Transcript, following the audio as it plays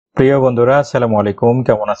প্রিয় বন্ধুরা, আসসালামু আলাইকুম।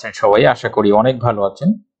 কেমন আছেন সবাই? আশা করি অনেক ভালো আছেন।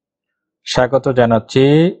 স্বাগত জানাচ্ছি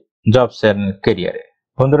জবস এন্ড ক্যারিয়ারে।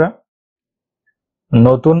 বন্ধুরা,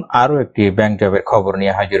 নতুন আরো একটি ব্যাংক জবের খবর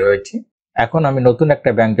নিয়ে হাজির হয়েছি। এখন আমি নতুন একটা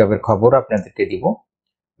ব্যাংক জবের খবর আপনাদেরকে দিব।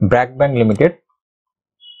 ব্র্যাক ব্যাংক লিমিটেড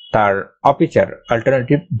তার অফিসার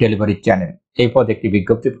অল্টারনেটিভ ডেলিভারি চ্যানেল এই পদে একটি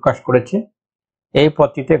বিজ্ঞপ্তি প্রকাশ করেছে। এই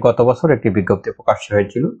পদটিতে গত বছর একটি বিজ্ঞপ্তি প্রকাশ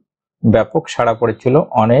হয়েছিল, ব্যাপক সাড়া পড়েছিল,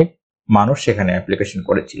 অনেক মানুষ সেখানে অ্যাপ্লিকেশন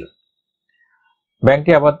করেছিল।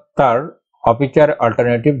 ব্যাংকটি আবার তার অফিসার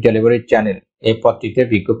অল্টারনেটিভ ডেলিভারি চ্যানেল এই পদটিতে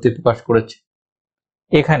বিজ্ঞপ্তি প্রকাশ করেছে।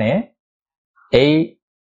 এখানে এই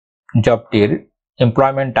জবটির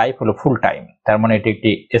এমপ্লয়মেন্ট টাইপ হলো ফুল টাইম, তার মানে এটি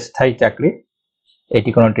একটি স্থায়ী চাকরি, এটি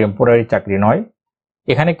কোনো টেম্পোরারি চাকরি নয়।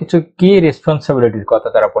 এখানে কিছু কি রেসপন্সিবিলিটির কথা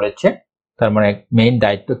তারা বলেছে, তার মানে মেইন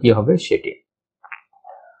দায়িত্ব কি হবে সেটি।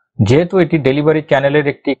 যেহেতু এটি ডেলিভারি চ্যানেলের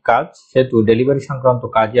একটি কাজ, সেহেতু ডেলিভারি সংক্রান্ত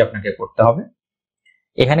কাজই আপনাকে করতে হবে।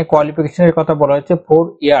 এখানে কোয়ালিফিকেশনের কথা বলা হয়েছে 4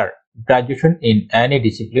 year graduation in any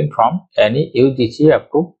discipline from any UGC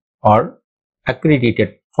approved or accredited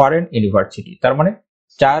foreign university। তার মানে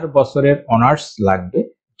 4 বছরের অনার্স লাগবে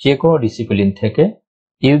যে কোনো ডিসিপ্লিন থেকে,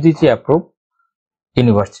 ইউজিসি অ্যাপ্রুভ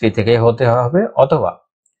ইউনিভার্সিটি থেকে হতে হবে অথবা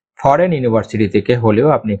ফরেন ইউনিভার্সিটি থেকে হলেও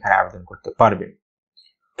আপনি এখানে আবেদন করতে পারবেন।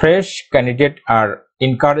 Fresh candidate R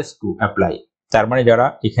encourage to apply, তার মানে যারা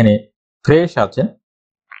এখানে ফ্রেশ আছেন,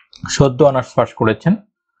 সদ্য অনার্স পাস করেছেন,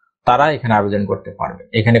 তারা এখানে আবেদন করতে পারবে।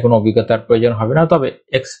 এখানে কোনো অভিজ্ঞতার প্রয়োজন হবে না, তবে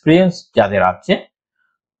এক্সপিরিয়েন্স যাদের আছে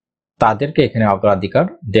তাদেরকে এখানে অগ্রাধিকার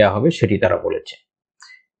দেওয়া হবে, সেটি তারা বলেছে।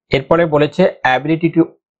 এরপরে বলেছে ability to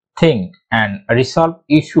think and resolve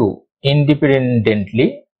issue independently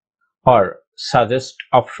or suggest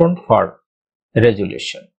option for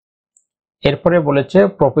resolution. এরপরে বলেছে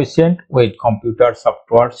proficient with computer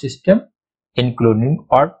software system including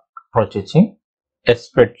word processing,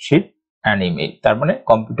 spreadsheet and email, তার মানে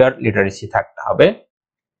কম্পিউটার লিটারেসি থাকতে হবে।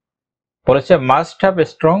 বলেছে must have a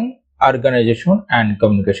strong organisation and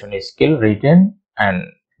communication skill written and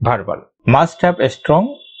verbal. Must have a strong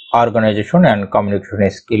organisation and communication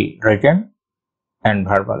skill written and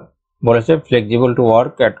verbal. বলেছে flexible to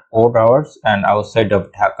work at ode hours and outside of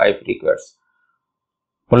Dhaka if requires.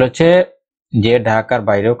 বলেছে যে ঢাকার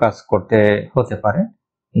বাইরেও কাজ করতে হতে পারে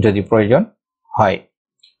যদি প্রয়োজন হয়।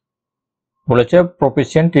 বলেছে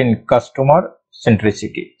proficient in customer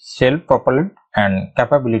সেন্ট্রিসিটি, self প্রপারেট and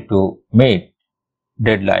capability to meet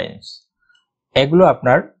ডেডলাইনস। এগুলো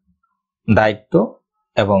আপনার দায়িত্ব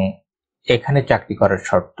এবং এখানে চাকরি করার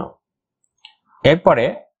শর্ত। এরপরে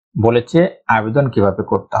বলেছে আবেদন কিভাবে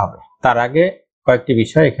করতে হবে। তার আগে কয়েকটি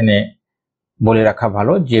বিষয় এখানে বলে রাখা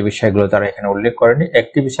ভালো, যে বিষয়গুলো তারা এখানে উল্লেখ করেনি।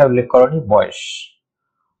 একটি বিষয় উল্লেখ করেনি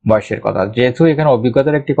বয়সের কথা। যেহেতু এখানে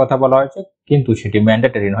অভিজ্ঞতার একটি কথা বলা হয়েছে কিন্তু সেটি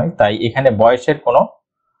ম্যান্ডেটরি নয়, তাই এখানে বয়সের কোনো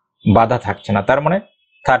বাধা থাকছে না। তার মানে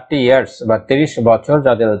 30 ইয়ার্স বা 30 বছর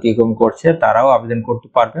যাদের অতিক্রম করছে তারাও আবেদন করতে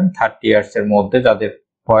পারবেন, 30 ইয়ার্স এর মধ্যে যাদের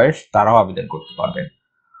বয়স তারাও আবেদন করতে পারবেন।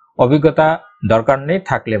 অভিজ্ঞতা দরকার নেই,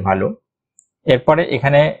 থাকলে ভালো। এরপরে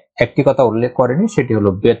এখানে একটি কথা উল্লেখ করেনি, সেটি হলো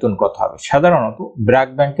বেতন কত হবে। সাধারণত ব্র্যাক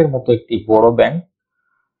ব্যাংকের মতো একটি বড় ব্যাংক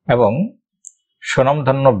এবং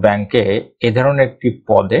সুনামধন্য ব্যাংকে এ ধরনের একটি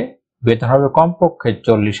পদে বেতন হবে কমপক্ষে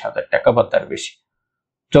 40,000 টাকা বা তার বেশি।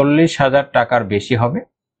 40,000 টাকার বেশি হবে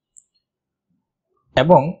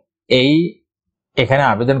এবং এখানে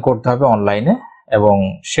আবেদন করতে হবে অনলাইনে এবং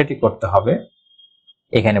সেটি করতে হবে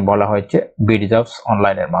এখানে বলা হয়েছে বিডি জবস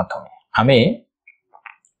অনলাইনের মাধ্যমে। আমি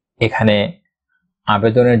এখানে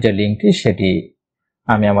আবেদনের যে লিঙ্কটি সেটি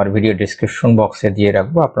আমি আমার ভিডিও ডেসক্রিপশন বক্সে দিয়ে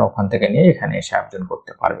রাখবো, আপনারা ওখান থেকে নিয়ে এখানে এসে আবেদন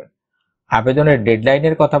করতে পারবেন। আবেদনের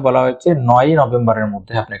ডেডলাইনের কথা বলা হয়েছে 9 নভেম্বরের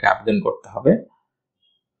মধ্যে আপনাকে আবেদন করতে হবে।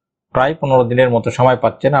 প্রায় 15 দিনের মতো সময়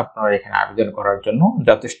পাচ্ছেন আপনারা এখানে আবেদন করার জন্য।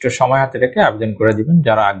 যথেষ্ট সময় হাতে রেখে আবেদন করে দিবেন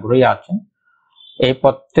যারা আগ্রহী আছেন। এই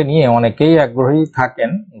পদটি নিয়ে অনেকেই আগ্রহী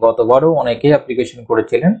থাকেন, গতবারও অনেকেই অ্যাপ্লিকেশন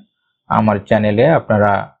করেছিলেন আমার চ্যানেলে।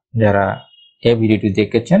 আপনারা যারা এই ভিডিওটি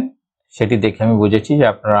দেখেছেন সেটি দেখে আমি বুঝেছি যে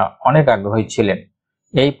আপনারা অনেক আগ্রহী ছিলেন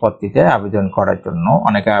এই পদটিতে আবেদন করার জন্য,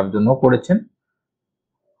 অনেকে আবেদনও করেছেন।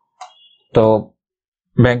 তো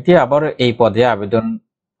ব্যাংকটি আবার এই পদে আবেদন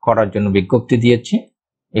করার জন্য বিজ্ঞপ্তি দিয়েছে।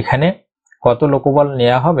 এখানে কত লোকবল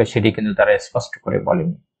নেওয়া হবে সেটি কিন্তু তারা স্পষ্ট করে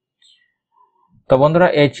বলেনি। তো বন্ধুরা,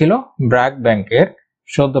 এই ছিল ব্র্যাক ব্যাংকের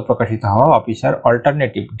সদ্য প্রকাশিত হওয়া অফিসার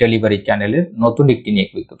অল্টারনেটিভ ডেলিভারি চ্যানেলের নতুন একটি নিয়োগ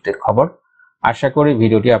বিজ্ঞপ্তির খবর। আশা করি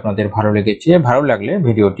ভিডিওটি আপনাদের ভালো লেগেছে। ভালো লাগলে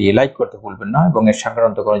ভিডিওটি লাইক করতে ভুলবেন না এবং এর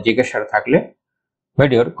সংক্রান্ত কোনো জিজ্ঞাসা থাকলে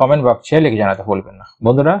ভিডিওর কমেন্ট বক্সে লিখে জানাতে ভুলবেন না।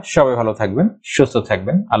 বন্ধুরা, সবাই ভালো থাকবেন, সুস্থ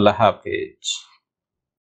থাকবেন। আল্লাহ হাফেজ।